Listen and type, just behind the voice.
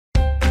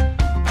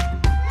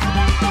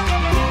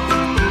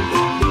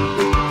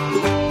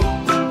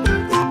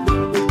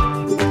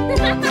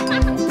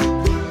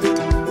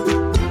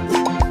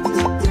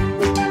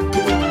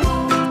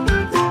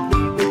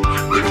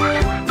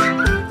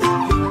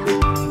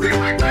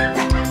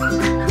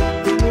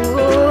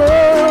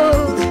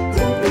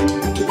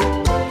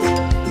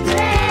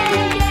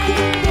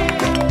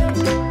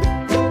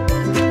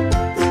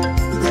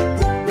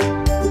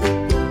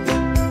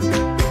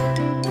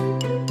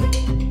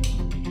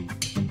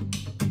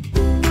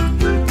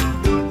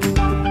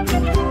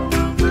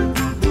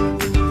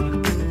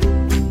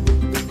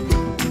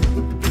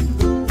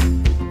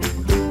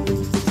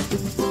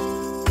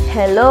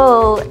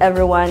Hello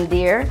everyone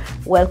dear,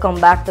 welcome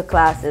back to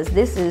classes.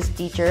 This is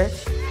teacher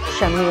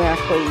Shamira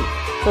Coye.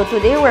 So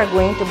today we're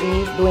going to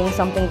be doing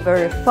something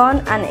very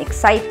fun and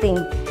exciting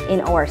in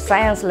our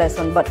science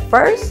lesson. But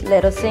first,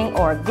 let us sing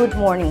our good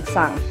morning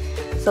song.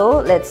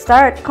 So let's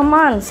start. Come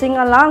on, sing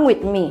along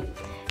with me.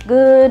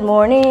 Good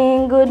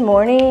morning, good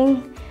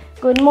morning.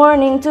 Good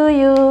morning to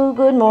you.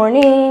 Good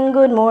morning,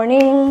 good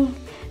morning.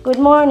 Good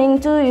morning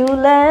to you.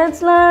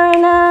 Let's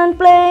learn and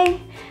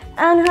play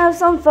and have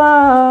some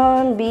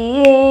fun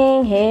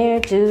being here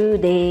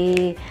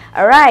today.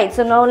 Alright,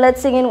 so now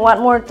let's sing it one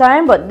more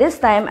time, but this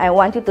time I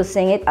want you to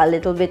sing it a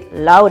little bit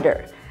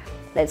louder.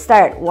 Let's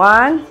start.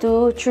 1,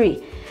 2,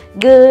 3.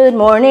 Good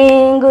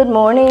morning, good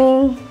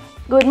morning.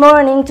 Good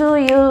morning to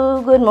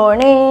you. Good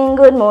morning,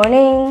 good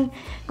morning.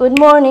 Good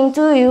morning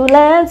to you.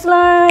 Let's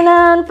learn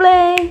and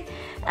play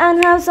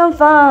and have some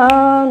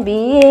fun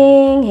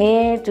being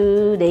here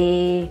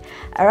today.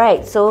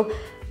 Alright, so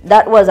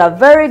that was a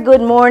very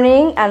good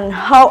morning. And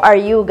how are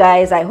you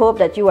guys? I hope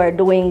that you are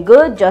doing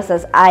good just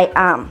as I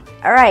am.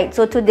 Alright,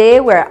 so today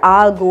we're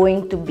all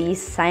going to be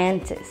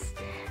scientists.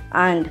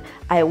 And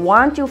I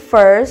want you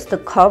first to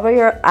cover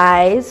your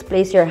eyes.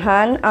 Place your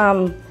hand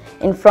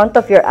in front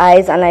of your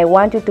eyes, and I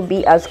want you to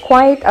be as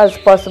quiet as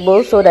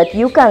possible so that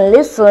you can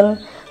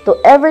listen to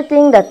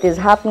everything that is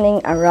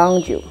happening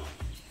around you.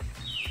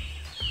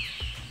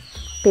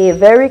 Pay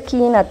very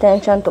keen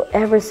attention to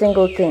every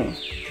single thing.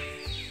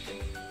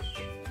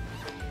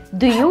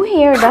 Do you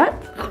hear that?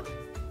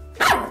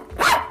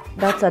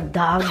 That's a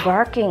dog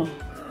barking.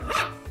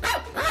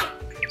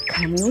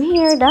 Can you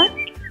hear that?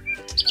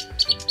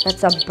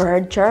 That's a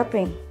bird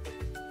chirping.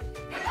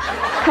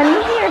 Can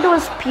you hear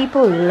those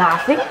people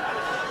laughing?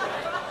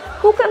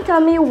 Who can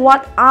tell me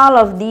what all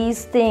of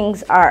these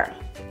things are?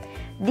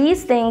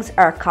 These things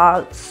are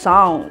called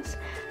songs.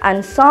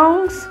 And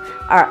songs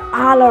are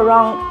all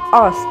around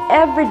us.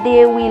 Every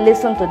day we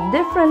listen to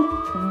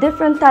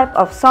different type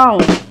of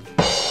songs.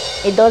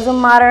 It doesn't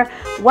matter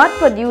what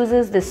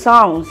produces the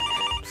songs.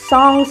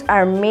 Songs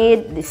are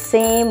made the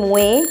same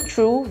way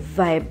through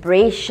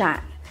vibration.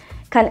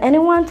 Can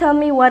anyone tell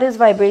me what is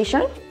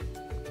vibration?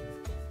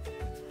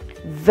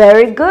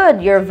 Very good.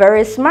 You're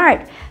very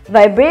smart.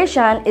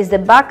 Vibration is the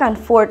back and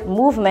forth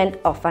movement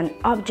of an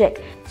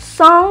object.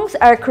 Songs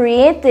are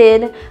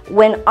created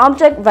when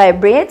object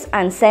vibrates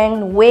and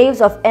send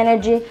waves of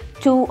energy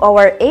to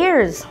our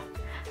ears.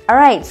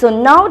 Alright, so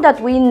now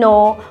that we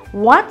know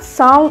what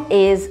sound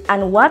is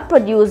and what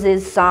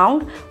produces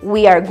sound,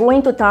 we are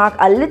going to talk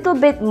a little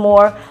bit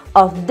more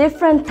of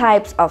different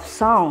types of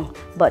sound.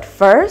 But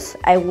first,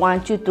 I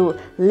want you to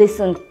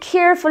listen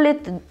carefully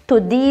to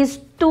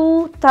these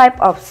two types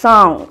of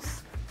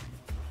songs.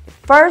 The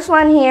first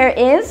one here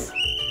is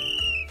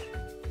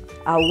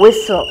a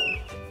whistle.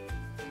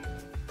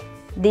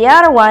 The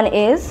other one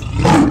is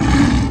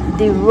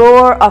the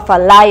roar of a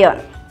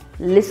lion.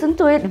 Listen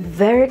to it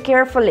very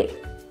carefully.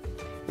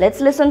 Let's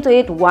listen to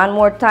it one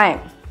more time.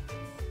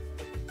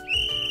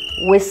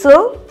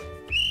 Whistle,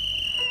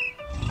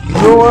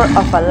 roar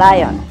of a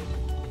lion.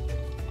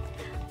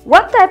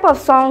 What type of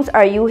songs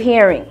are you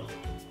hearing?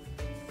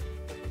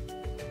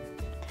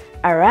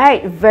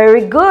 Alright,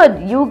 very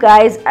good. You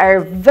guys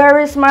are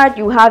very smart.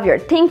 You have your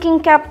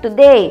thinking cap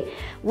today.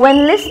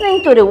 When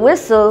listening to the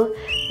whistle,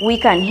 we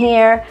can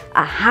hear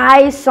a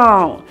high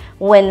song.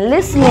 When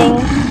listening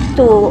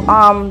to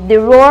the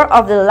roar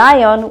of the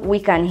lion, we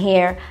can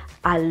hear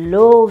a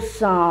low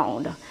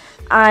sound.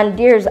 And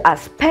there's a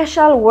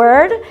special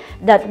word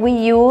that we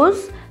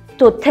use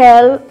to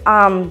tell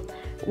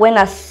when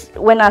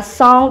a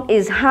sound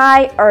is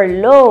high or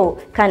low.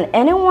 Can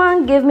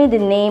anyone give me the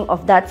name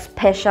of that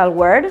special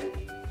word?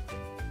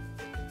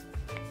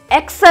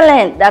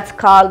 Excellent. That's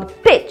called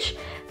pitch.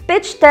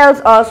 Pitch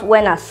tells us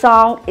when a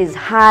song is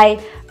high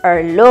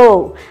or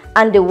low.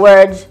 And the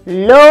words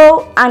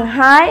low and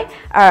high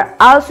are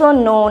also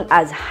known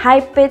as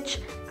high pitch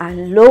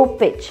and low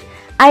pitch.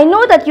 I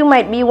know that you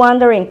might be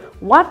wondering,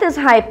 what is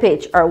high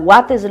pitch or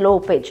what is low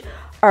pitch,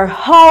 or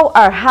how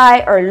are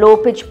high or low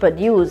pitch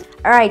produced?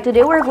 Alright,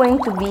 today we're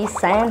going to be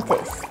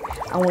scientists,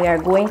 and we are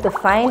going to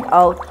find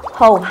out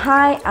how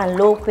high and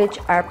low pitch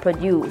are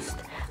produced.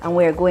 And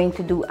we are going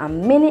to do a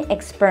mini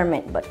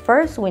experiment, but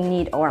first we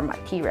need our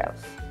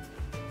materials.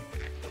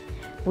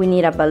 We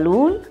need a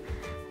balloon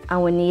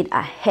and we need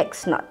a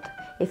hex nut.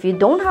 If you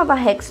don't have a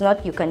hex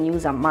nut, you can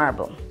use a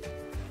marble.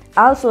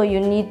 Also, you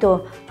need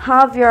to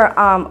have your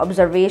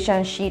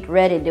observation sheet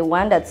ready. The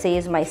one that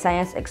says my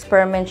science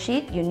experiment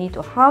sheet, you need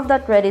to have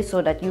that ready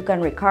so that you can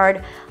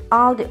record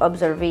all the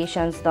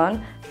observations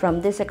done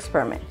from this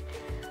experiment.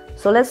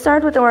 So let's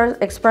start with our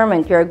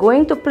experiment. You are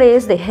going to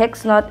place the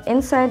hex nut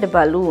inside the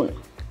balloon.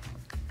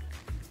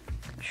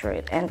 Make sure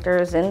it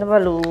enters in the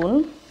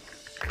balloon.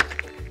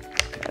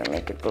 Gotta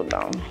make it go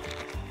down.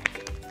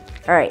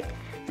 Alright,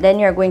 then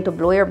you're going to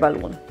blow your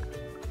balloon.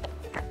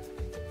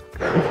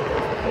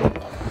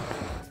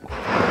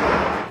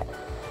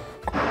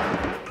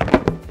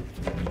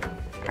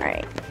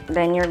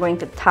 Then you're going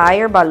to tie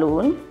your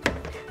balloon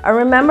And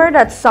remember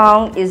that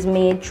sound is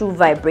made through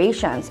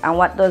vibrations. And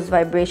what does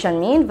vibration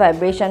mean?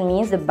 Vibration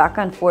means the back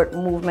and forth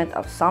movement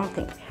of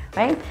something,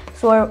 right?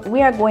 So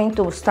we are going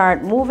to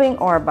start moving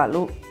our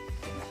balloon.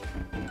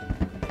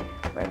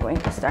 We're going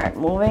to start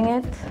moving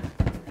it.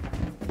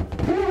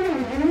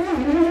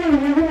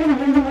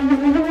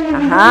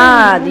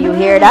 Aha, do you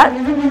hear that?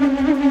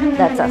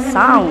 That's a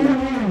sound.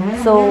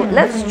 So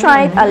let's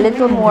try it a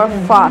little more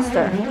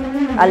faster,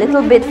 a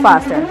little bit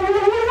faster.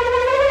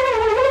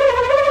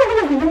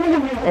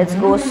 Let's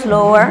go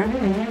slower.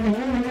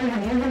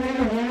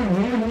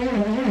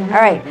 All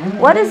right,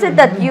 what is it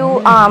that you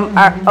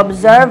are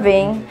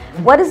observing?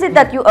 What is it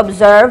that you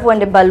observe when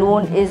the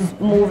balloon is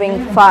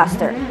moving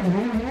faster?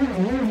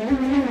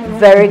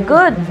 Very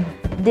good.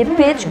 The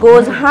pitch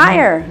goes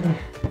higher.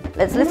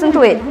 Let's listen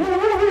to it.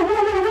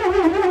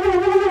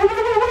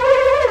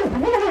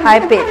 High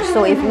pitch.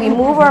 So if we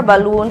move our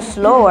balloon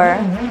slower,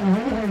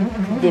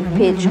 the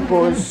pitch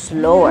goes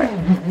slower.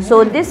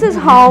 So this is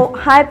how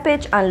high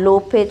pitch and low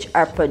pitch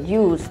are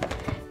produced.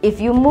 If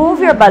you move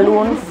your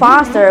balloon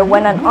faster,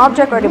 when an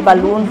object or the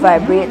balloon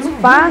vibrates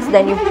fast,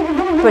 then you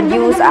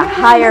produce a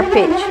higher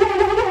pitch.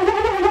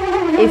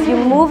 If you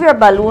move your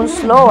balloon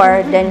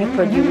slower, then you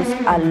produce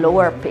a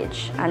lower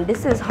pitch. And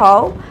this is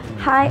how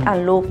high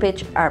and low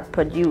pitch are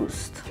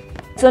produced.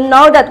 So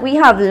now that we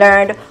have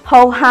learned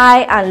how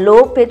high and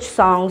low pitch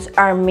songs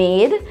are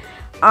made,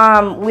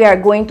 we are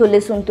going to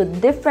listen to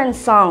different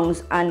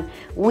songs, and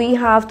we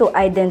have to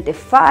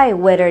identify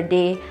whether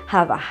they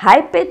have a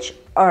high pitch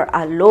or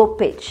a low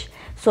pitch.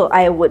 So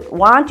I would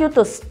want you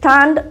to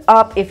stand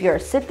up if you're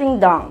sitting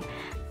down.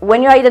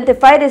 When you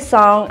identify this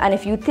song, and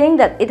if you think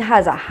that it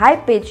has a high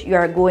pitch, you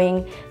are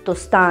going to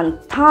stand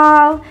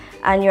tall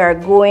and you are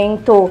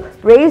going to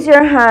raise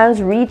your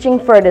hands reaching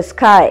for the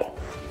sky.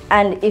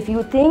 And if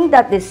you think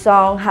that this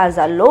song has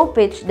a low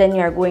pitch, then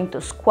you are going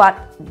to squat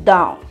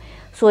down.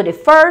 So the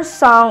first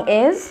song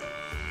is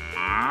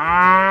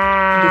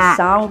the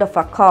sound of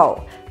a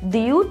cow. Do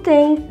you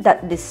think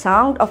that the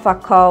sound of a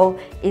cow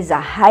is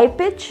a high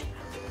pitch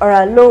or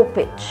a low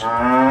pitch?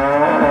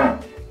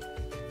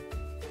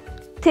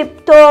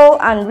 Tiptoe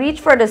and reach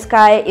for the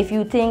sky if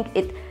you think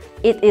it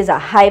is a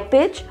high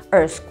pitch,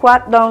 or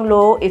squat down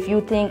low if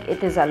you think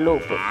it is a low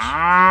pitch.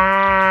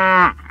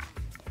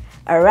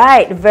 All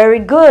right, very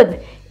good.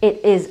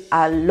 It is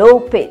a low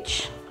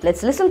pitch.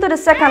 Let's listen to the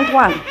second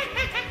one.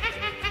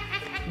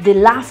 The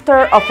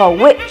laughter of a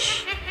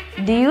witch.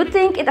 Do you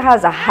think it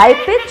has a high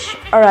pitch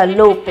or a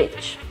low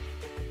pitch?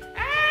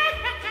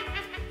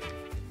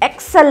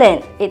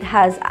 Excellent. It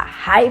has a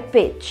high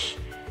pitch.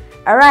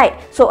 All right,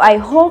 so I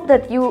hope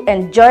that you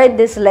enjoyed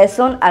this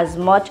lesson as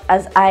much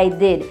as I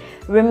did.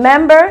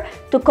 Remember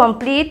to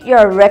complete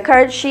your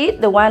record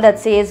sheet, the one that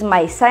says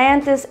My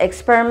Scientist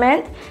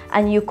Experiment,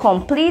 and you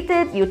complete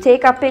it, you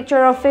take a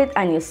picture of it,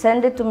 and you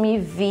send it to me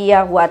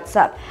via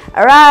WhatsApp.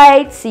 All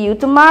right, see you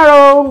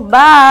tomorrow.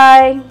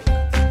 Bye.